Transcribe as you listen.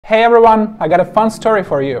Hey everyone, I got a fun story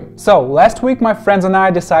for you. So, last week my friends and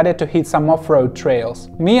I decided to hit some off-road trails.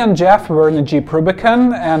 Me and Jeff were in a Jeep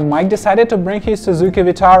Rubicon and Mike decided to bring his Suzuki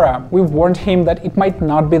Vitara. We warned him that it might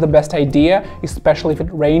not be the best idea, especially if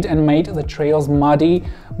it rained and made the trails muddy,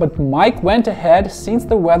 but Mike went ahead since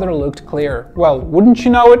the weather looked clear. Well, wouldn't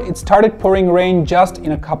you know it, it started pouring rain just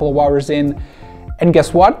in a couple of hours in. And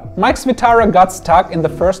guess what? Mike's Vitara got stuck in the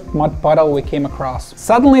first mud puddle we came across.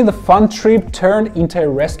 Suddenly the fun trip turned into a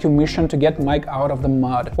rescue mission to get Mike out of the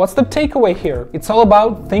mud. What's the takeaway here? It's all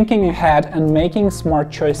about thinking ahead and making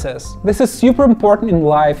smart choices. This is super important in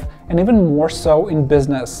life and even more so in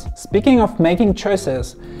business. Speaking of making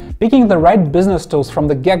choices, picking the right business tools from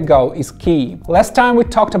the get-go is key. Last time we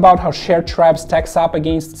talked about how Shared Tribe stacks up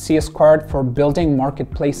against CS-Cart for building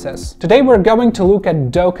marketplaces. Today we're going to look at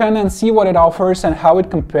Dokan and see what it offers and how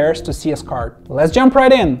it compares to CS-Cart. Let's jump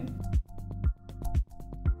right in!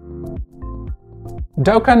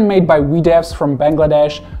 Dokan, made by WeDevs from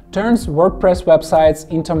Bangladesh, turns WordPress websites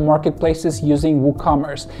into marketplaces using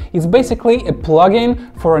WooCommerce. It's basically a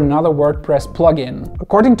plugin for another WordPress plugin.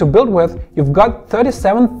 According to BuildWith, you've got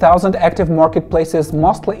 37,000 active marketplaces,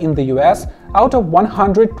 mostly in the US, out of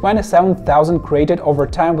 127,000 created over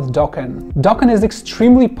time with Dokan. Dokan is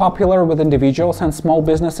extremely popular with individuals and small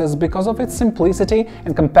businesses because of its simplicity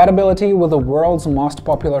and compatibility with the world's most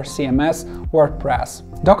popular CMS, WordPress.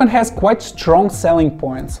 Dokan has quite strong selling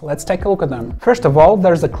points. Let's take a look at them. First of all,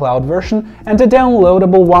 there's a cloud version and a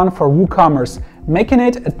downloadable one for WooCommerce, making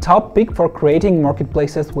it a top pick for creating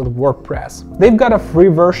marketplaces with WordPress. They've got a free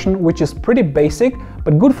version which is pretty basic,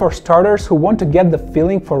 but good for starters who want to get the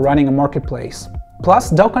feeling for running a marketplace.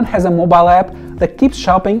 Plus, Dokan has a mobile app that keeps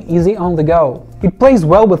shopping easy on the go. It plays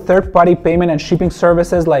well with third-party payment and shipping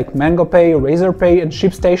services like MangoPay, Razorpay, and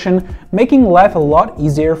ShipStation, making life a lot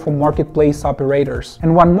easier for marketplace operators.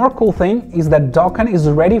 And one more cool thing is that Dokan is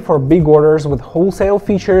ready for big orders with wholesale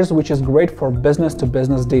features, which is great for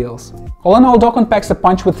business-to-business deals. All in all, Dokan packs a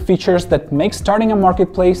punch with features that make starting a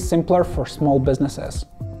marketplace simpler for small businesses.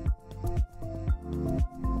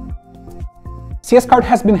 CS-Cart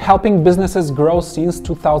has been helping businesses grow since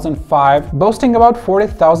 2005, boasting about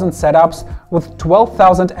 40,000 setups with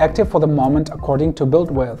 12,000 active for the moment according to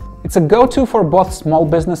BuildWith. It's a go-to for both small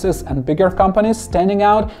businesses and bigger companies, standing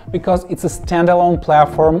out because it's a standalone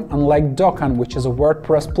platform unlike Dokan, which is a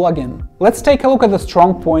WordPress plugin. Let's take a look at the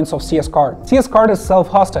strong points of CS-Cart. CS-Cart is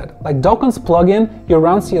self-hosted. Like Dokan's plugin, you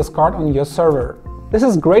run CS-Cart on your server. This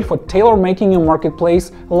is great for tailor-making your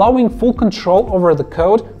marketplace, allowing full control over the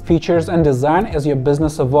code, features and design as your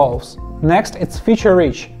business evolves. Next, it's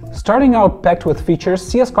feature-rich. Starting out packed with features,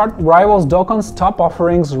 CS-Cart rivals Dokan's top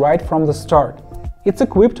offerings right from the start. It's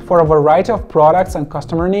equipped for a variety of products and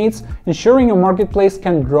customer needs, ensuring your marketplace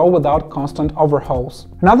can grow without constant overhauls.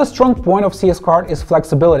 Another strong point of CS-Cart is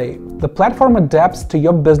flexibility. The platform adapts to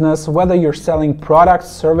your business, whether you're selling products,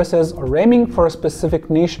 services, or aiming for a specific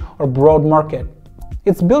niche or broad market.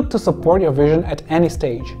 It's built to support your vision at any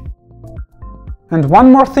stage. And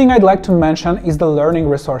one more thing I'd like to mention is the learning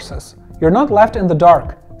resources. You're not left in the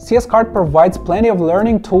dark. CS-Cart provides plenty of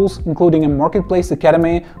learning tools, including a Marketplace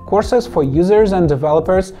Academy, courses for users and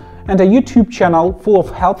developers, and a YouTube channel full of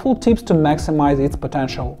helpful tips to maximize its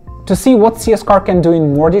potential. To see what CS-Cart can do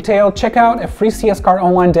in more detail, check out a free CS-Cart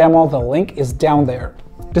online demo, the link is down there.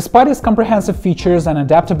 Despite its comprehensive features and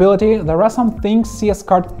adaptability, there are some things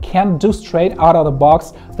CS-Cart can't do straight out of the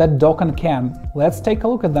box that Dokan can. Let's take a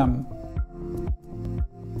look at them.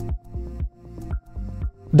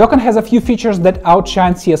 Dokan has a few features that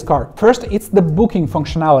outshine CS-Cart. First, it's the booking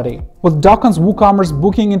functionality. With Dokan's WooCommerce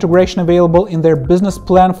booking integration available in their business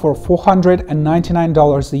plan for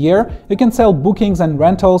 $499 a year, you can sell bookings and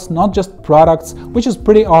rentals, not just products, which is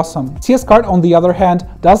pretty awesome. CS-Cart, on the other hand,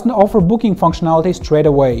 doesn't offer booking functionality straight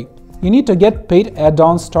away. You need to get paid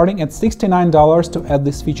add-ons starting at $69 to add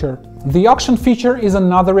this feature. The auction feature is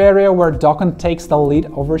another area where Dokan takes the lead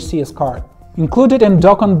over CS-Cart. Included in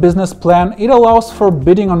Dokan Business Plan, it allows for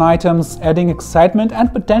bidding on items, adding excitement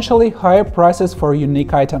and potentially higher prices for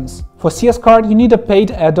unique items. For CS-Cart, you need a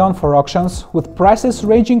paid add-on for auctions, with prices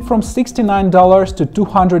ranging from $69 to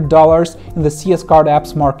 $200 in the CS-Cart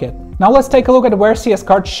apps market. Now let's take a look at where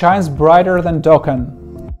CS-Cart shines brighter than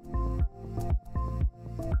Dokan.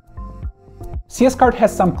 CS-Cart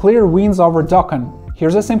has some clear wins over Dokan.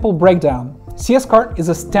 Here's a simple breakdown. CS-Cart is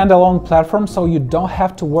a standalone platform, so you don't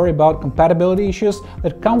have to worry about compatibility issues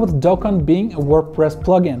that come with Dokan being a WordPress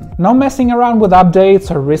plugin. No messing around with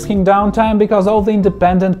updates or risking downtime because all the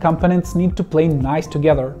independent components need to play nice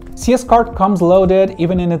together. CS-Cart comes loaded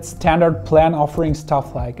even in its standard plan, offering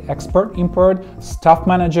stuff like export import, stuff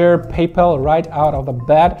manager, PayPal right out of the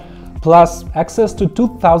bat, plus access to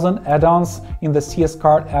 2,000 add-ons in the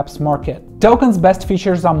CS-Cart apps market. Dokan's best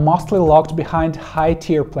features are mostly locked behind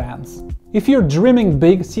high-tier plans. If you're dreaming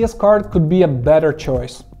big, CS-Cart could be a better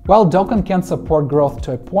choice. While Dokan can support growth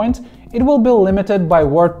to a point, it will be limited by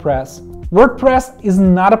WordPress. WordPress is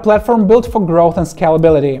not a platform built for growth and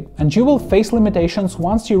scalability, and you will face limitations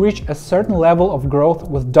once you reach a certain level of growth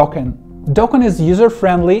with Dokan. Dokan is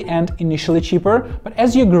user-friendly and initially cheaper, but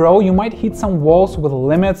as you grow, you might hit some walls with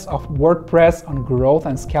limits of WordPress on growth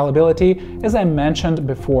and scalability, as I mentioned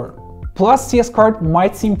before. Plus, CS-Cart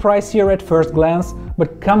might seem pricier at first glance,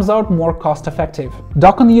 but comes out more cost-effective.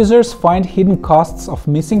 Dokan users find hidden costs of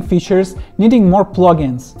missing features, needing more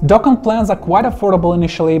plugins. Dokan plans are quite affordable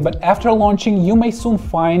initially, but after launching, you may soon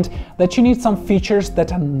find that you need some features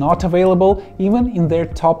that are not available even in their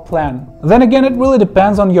top plan. Then again, it really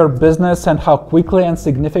depends on your business and how quickly and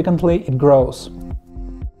significantly it grows.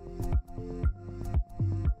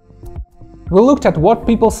 We looked at what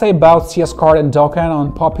people say about CS-Cart and Dokan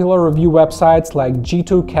on popular review websites like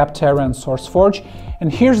G2, Capterra and SourceForge,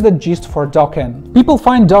 and here's the gist for Dokan. People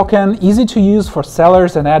find Dokan easy to use for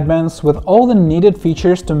sellers and admins with all the needed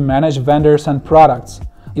features to manage vendors and products.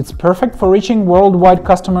 It's perfect for reaching worldwide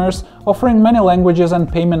customers, offering many languages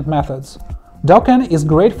and payment methods. Dokan is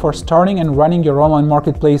great for starting and running your online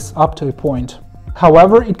marketplace up to a point.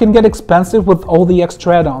 However, it can get expensive with all the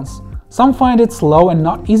extra add-ons. Some find it slow and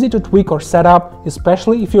not easy to tweak or set up,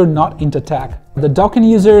 especially if you're not into tech. The Dokan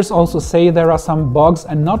users also say there are some bugs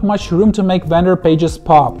and not much room to make vendor pages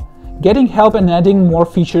pop. Getting help and adding more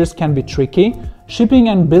features can be tricky, shipping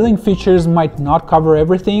and billing features might not cover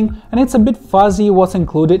everything, and it's a bit fuzzy what's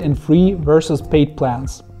included in free versus paid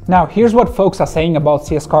plans. Now, here's what folks are saying about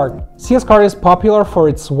CS-Cart. CS-Cart is popular for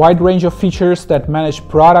its wide range of features that manage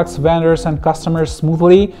products, vendors, and customers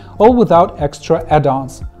smoothly, all without extra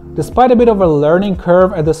add-ons. Despite a bit of a learning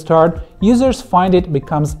curve at the start, users find it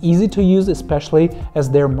becomes easy to use, especially as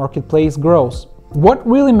their marketplace grows. What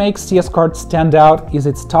really makes CS-Cart stand out is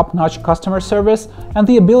its top-notch customer service and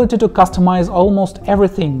the ability to customize almost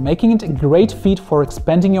everything, making it a great fit for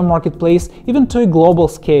expanding your marketplace even to a global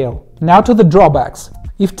scale. Now to the drawbacks.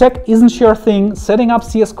 If tech isn't your thing, setting up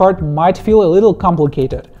CS-Cart might feel a little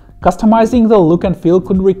complicated. Customizing the look and feel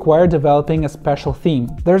could require developing a special theme.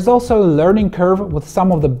 There's also a learning curve with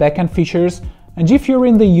some of the backend features, and if you're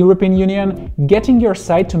in the European Union, getting your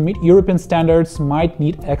site to meet European standards might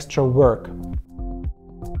need extra work.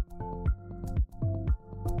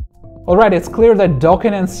 Alright, it's clear that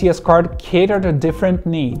Dokan and CS-Cart cater to different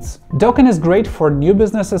needs. Dokan is great for new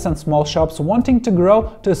businesses and small shops wanting to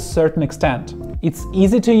grow to a certain extent. It's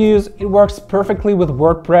easy to use, it works perfectly with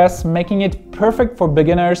WordPress, making it perfect for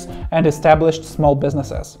beginners and established small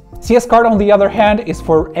businesses. CS-Cart, on the other hand, is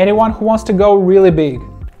for anyone who wants to go really big.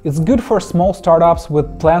 It's good for small startups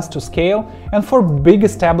with plans to scale and for big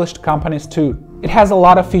established companies too. It has a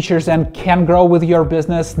lot of features and can grow with your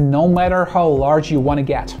business no matter how large you want to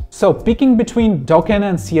get. So picking between Dokan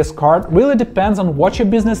and CS-Cart really depends on what your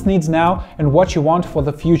business needs now and what you want for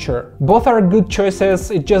the future. Both are good choices,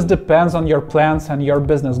 it just depends on your plans and your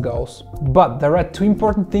business goals. But there are two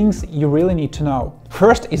important things you really need to know.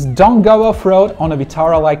 First is don't go off-road on a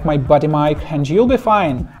Vitara like my buddy Mike and you'll be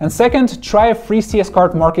fine. And second, try a free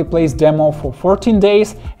CS-Cart marketplace demo for 14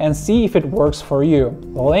 days and see if it works for you.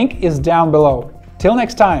 The link is down below. Till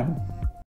next time!